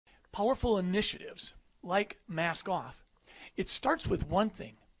powerful initiatives like Mask Off, it starts with one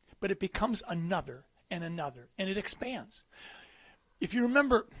thing, but it becomes another and another, and it expands. If you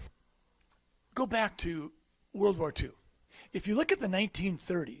remember, go back to World War II. If you look at the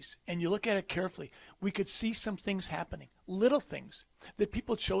 1930s and you look at it carefully, we could see some things happening, little things that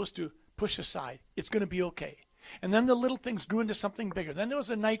people chose to push aside. It's going to be okay. And then the little things grew into something bigger. Then there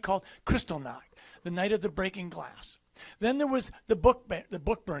was a night called Kristallnacht, the night of the breaking glass. Then there was the book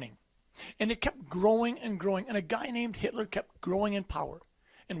burning. And it kept growing and growing. And a guy named Hitler kept growing in power.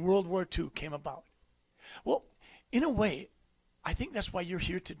 And World War II came about. Well, in a way, I think that's why you're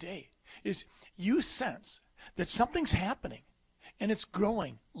here today, is you sense that something's happening and it's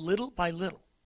growing little by little.